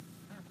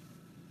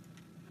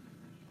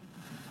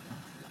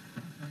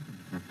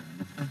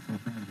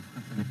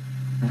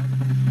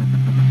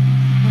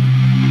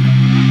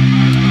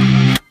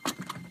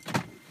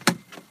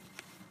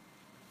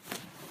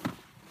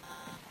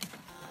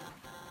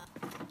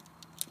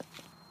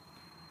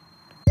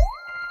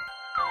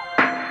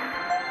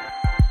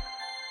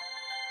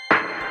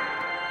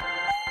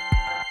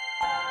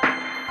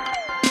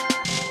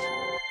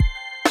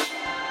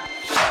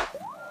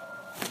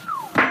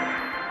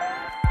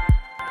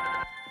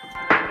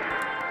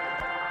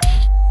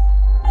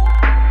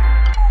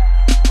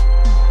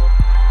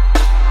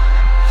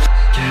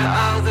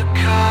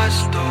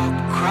stop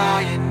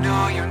crying,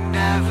 no you'll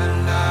never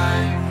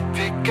lie.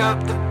 Pick up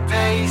the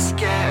pace,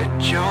 get a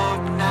job,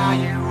 now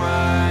you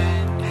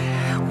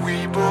earn.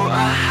 We bought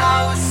a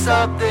house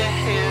up the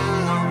hill,